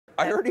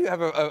I heard you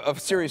have a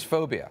serious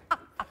phobia.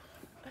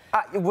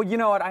 Well, you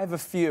know what? I have a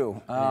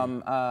few.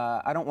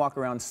 I don't walk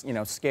around, you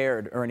know,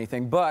 scared or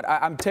anything, but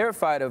I'm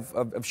terrified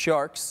of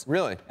sharks.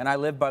 Really? And I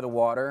live by the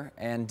water,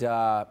 and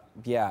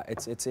yeah,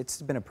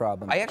 it's been a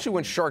problem. I actually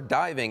went shark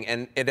diving,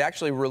 and it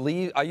actually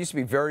relieves. I used to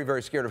be very,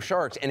 very scared of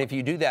sharks, and if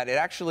you do that, it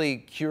actually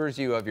cures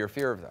you of your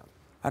fear of them.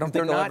 I don't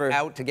They're think not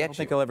out to get you. I don't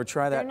think I'll ever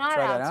try that. They're not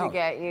out to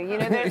get you. You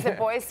know, there's a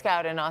Boy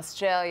Scout in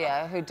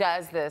Australia who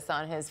does this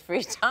on his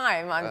free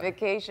time on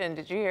vacation.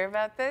 Did you hear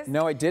about this?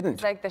 No, I didn't.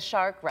 It's like the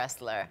shark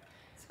wrestler.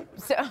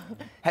 So,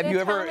 have you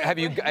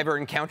ever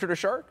encountered a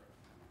shark?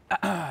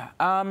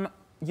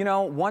 You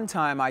know, one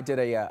time I did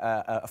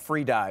a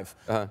free dive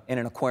in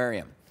an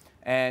aquarium,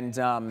 and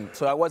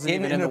so I wasn't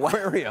even in the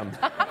aquarium.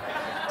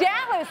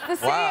 Dallas, the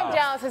city of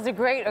Dallas is a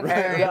great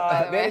aquarium.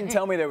 By the way. They didn't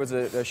tell me there was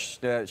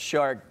a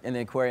shark in the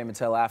aquarium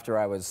until after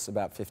I was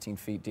about 15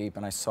 feet deep,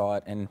 and I saw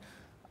it, and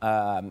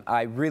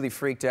I really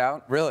freaked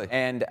out. Really?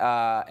 And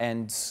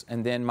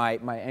then my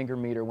anger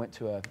meter went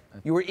to a.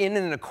 You were in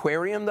an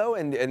aquarium though,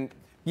 and.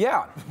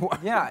 Yeah,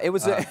 yeah. It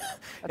was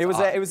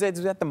it was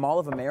at the Mall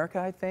of America,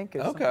 I think.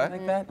 Or okay.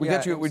 Like that. We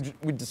got you.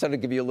 We decided to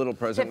give you a little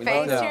present. To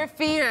face your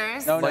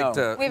fears. No, like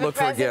to we have look a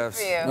present for gifts.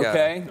 for you.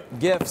 Okay,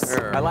 gifts.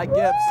 Here. I like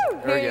gifts.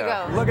 Here you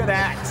go. Look at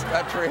that.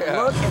 That's real.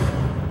 Look at